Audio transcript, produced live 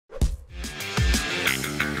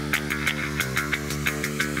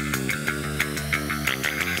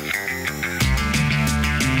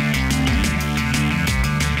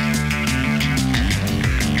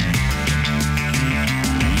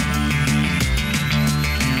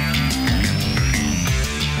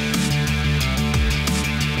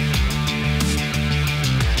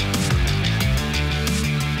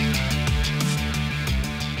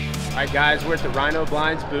right, guys, we're at the Rhino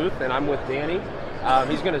Blinds booth, and I'm with Danny.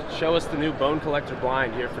 He's going to show us the new Bone Collector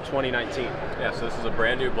blind here for 2019. Yeah, so this is a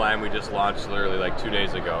brand new blind we just launched literally like 2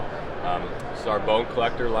 days ago. This is our Bone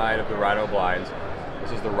Collector line of the Rhino blinds.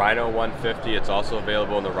 This is the Rhino 150. It's also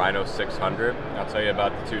available in the Rhino 600. I'll tell you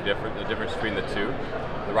about the difference between the two.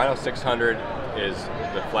 The Rhino 600 is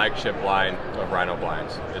the flagship blind of Rhino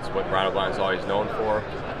blinds. It's what Rhino blinds is always known for.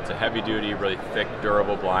 It's a heavy-duty, really thick,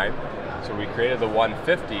 durable blind. So we created the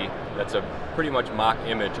 150 that's a pretty much mock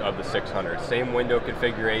image of the 600. Same window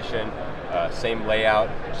configuration, same layout,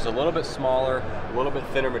 just a little bit smaller, a little bit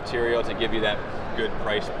thinner material to give you that good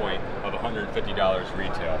price point of $150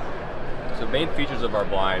 retail. So main features of our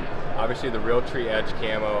blind, obviously the Realtree Edge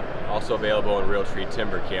camo, also available in Realtree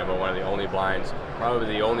Timber camo, one of the only blinds, probably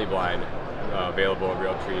the only blind available in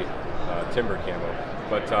Realtree Timber camo.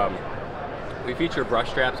 But we feature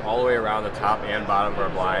brush straps all the way around the top and bottom of our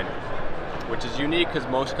blind, which is unique because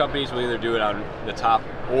most companies will either do it on the top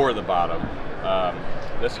or the bottom.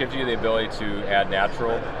 This gives you the ability to add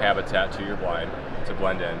natural habitat to your blind to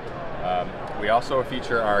blend in. We also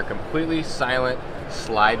feature our completely silent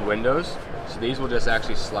slide windows. So these will just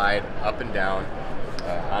actually slide up and down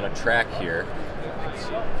on a track here.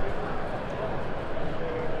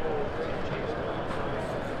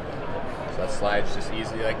 So that slides just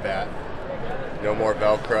easily like that. No more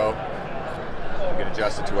Velcro. You can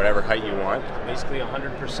adjust it to whatever height you want. Basically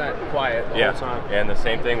 100% quiet the whole time. And the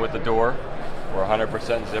same thing with the door. We're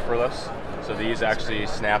 100% zipperless. So these actually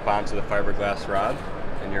snap onto the fiberglass rod,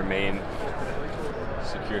 and your main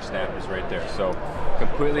secure snap is right there. So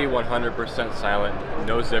completely 100% silent,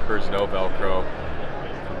 no zippers, no Velcro,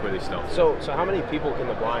 completely stealth. So how many people can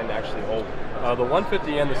the blind actually hold? The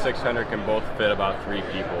 150 and the 600 can both fit about 3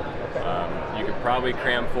 people. Okay. You could probably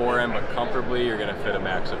cram 4 in, but comfortably you're going to fit a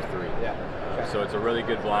max of 3. Yeah. Okay. So it's a really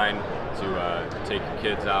good blind to take your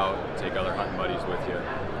kids out, take other hunting buddies with you.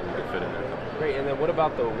 You can fit in there. Great. And then what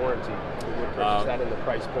about the warranty? We would purchase that in the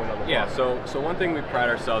price point on the Yeah. blind. So one thing we pride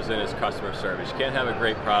ourselves in is customer service. You can't have a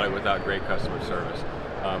great product without great customer service.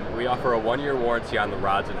 We offer a 1-year warranty on the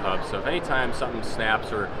rods and hubs. So if any time something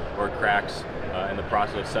snaps or cracks in the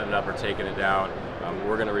process of setting it up or taking it down,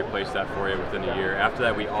 we're going to replace that for you within a year. After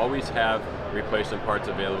that, we always have replacement parts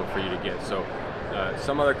available for you to get. So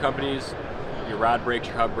some other companies, your rod breaks,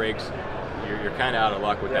 your hub breaks, you're kind of out of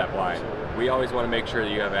luck with that blind. We always want to make sure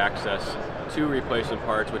that you have access to replacement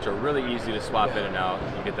parts, which are really easy to swap in and out,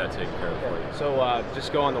 and get that taken care of for you. So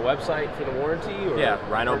just go on the website for the warranty? Or yeah,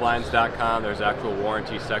 rhinoblinds.com. There's an actual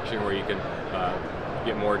warranty section where you can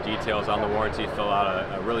get more details on the warranty, fill out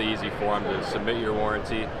a really easy form to submit your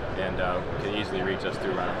warranty, and you can easily reach us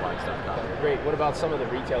through rhinoblinds.com. Great. What about some of the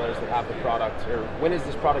retailers that have the product, or when is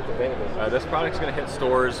this product available? This product's going to hit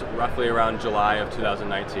stores roughly around July of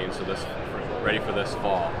 2019, so ready for this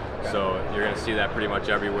fall. Okay. So you're going to see that pretty much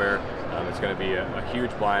everywhere. It's going to be a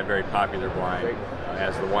huge blind, very popular blind,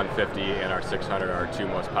 as the 150 and our 600 are our 2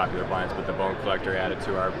 most popular blinds, but the Bone Collector added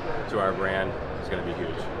to our brand is going to be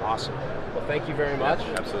huge. Awesome. Well, thank you very much.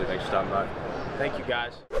 Yeah, absolutely. Thanks for stopping by. Thank you,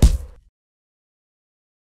 guys.